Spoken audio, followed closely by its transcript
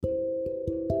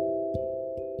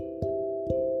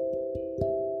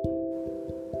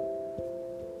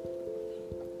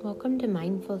Welcome to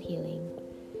Mindful Healing.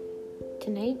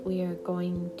 Tonight we are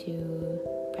going to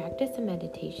practice a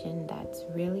meditation that's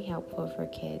really helpful for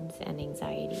kids and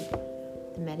anxiety.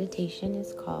 The meditation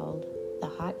is called the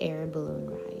Hot Air Balloon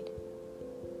Ride.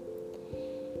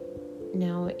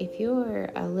 Now, if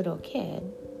you're a little kid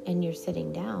and you're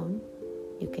sitting down,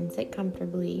 you can sit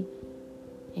comfortably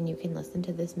and you can listen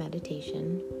to this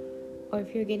meditation. Or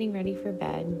if you're getting ready for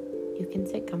bed, you can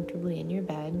sit comfortably in your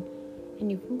bed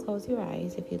and you can close your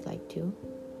eyes if you'd like to.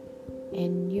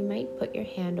 And you might put your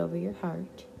hand over your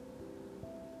heart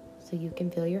so you can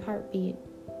feel your heartbeat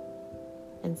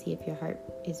and see if your heart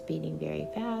is beating very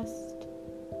fast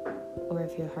or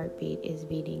if your heartbeat is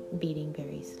beating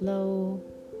very slow,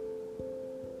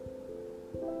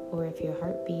 or if your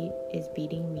heartbeat is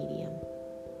beating medium.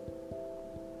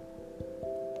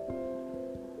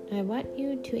 I want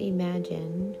you to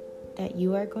imagine that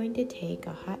you are going to take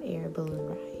a hot air balloon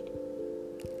ride.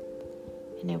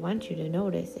 And I want you to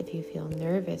notice if you feel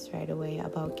nervous right away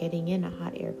about getting in a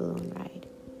hot air balloon ride,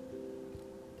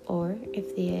 or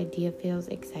if the idea feels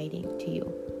exciting to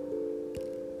you.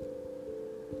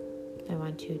 I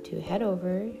want you to head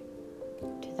over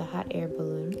to the hot air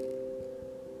balloon,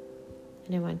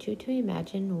 and I want you to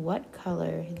imagine what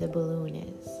color the balloon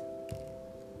is.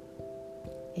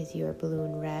 Is your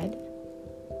balloon red,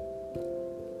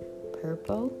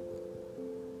 purple,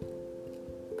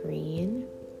 green,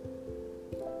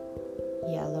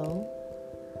 yellow?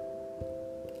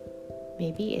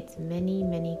 Maybe it's many,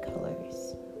 many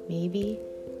colors. Maybe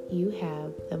you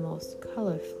have the most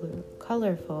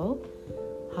colorful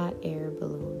hot air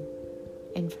balloon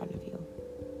in front of you.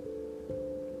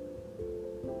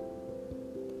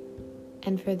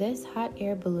 And for this hot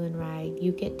air balloon ride,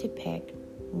 you get to pick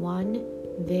one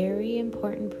very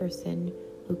important person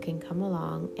who can come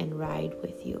along and ride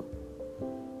with you.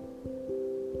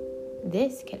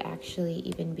 This could actually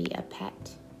even be a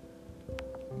pet.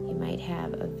 You might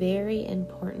have a very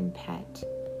important pet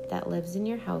that lives in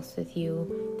your house with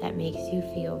you that makes you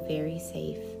feel very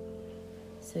safe.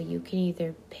 So you can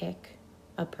either pick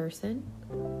a person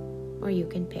or you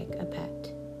can pick a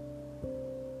pet.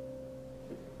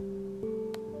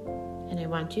 And I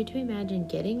want you to imagine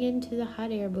getting into the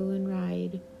hot air balloon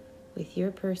ride with your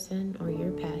person or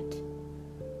your pet.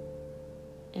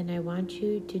 And I want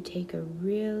you to take a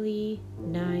really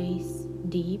nice,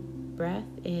 deep breath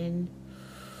in.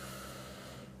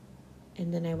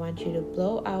 And then I want you to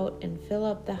blow out and fill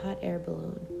up the hot air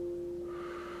balloon.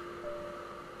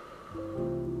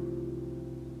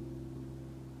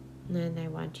 And then I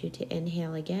want you to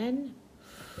inhale again.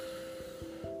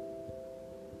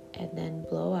 And then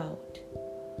blow out.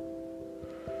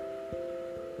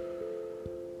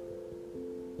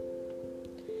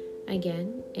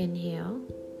 Again, inhale.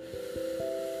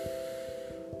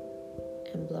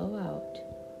 And blow out.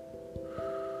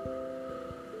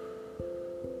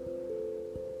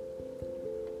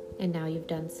 And now you've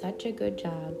done such a good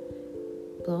job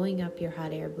blowing up your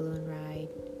hot air balloon ride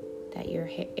that your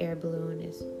air balloon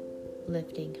is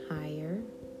lifting higher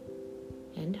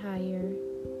and higher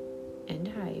and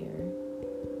higher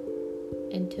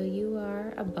until you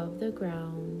are above the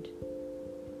ground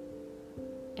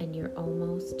and you're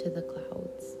almost to the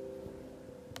clouds.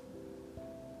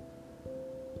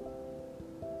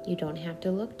 You don't have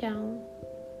to look down,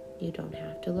 you don't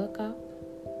have to look up,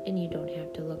 and you don't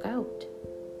have to look out.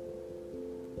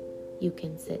 You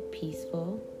can sit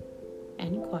peaceful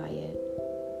and quiet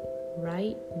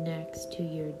right next to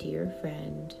your dear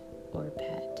friend or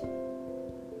pet.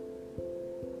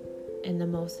 And the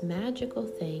most magical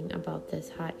thing about this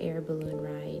hot air balloon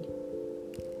ride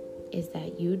is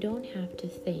that you don't have to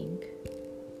think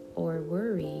or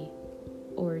worry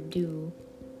or do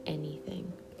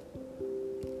anything.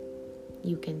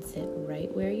 You can sit right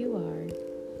where you are,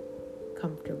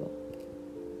 comfortable.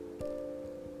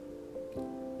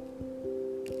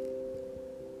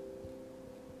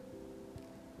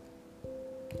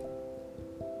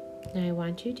 Now I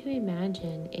want you to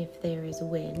imagine if there is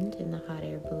wind in the hot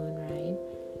air balloon ride,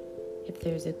 if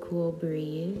there's a cool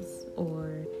breeze,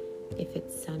 or if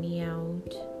it's sunny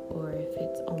out, or if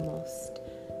it's almost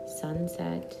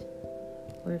sunset,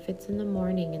 or if it's in the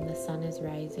morning and the sun is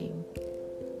rising.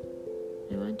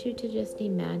 I want you to just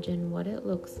imagine what it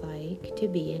looks like to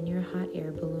be in your hot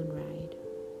air balloon ride.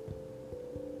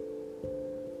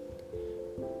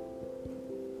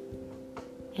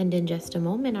 And in just a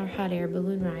moment, our hot air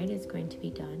balloon ride is going to be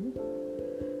done.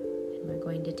 And we're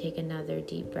going to take another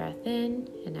deep breath in,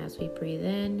 and as we breathe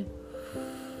in,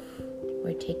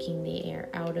 we're taking the air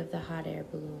out of the hot air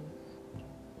balloon.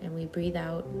 And And we breathe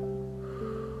out,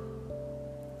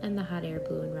 and the hot air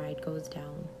balloon ride goes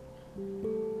down.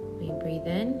 We breathe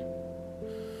in,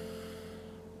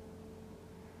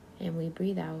 and we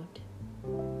breathe out.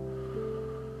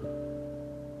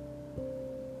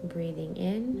 Breathing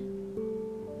in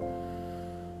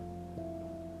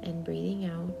and breathing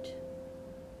out.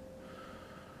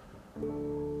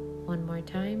 One more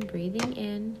time, breathing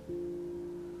in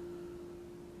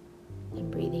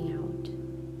and breathing out.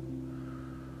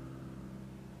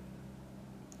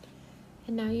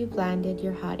 And now you've landed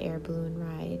your hot air balloon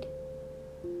ride,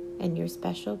 and your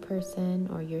special person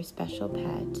or your special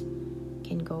pet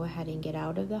can go ahead and get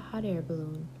out of the hot air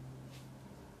balloon,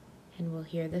 and we'll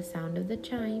hear the sound of the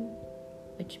chime,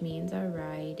 which means our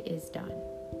ride is done.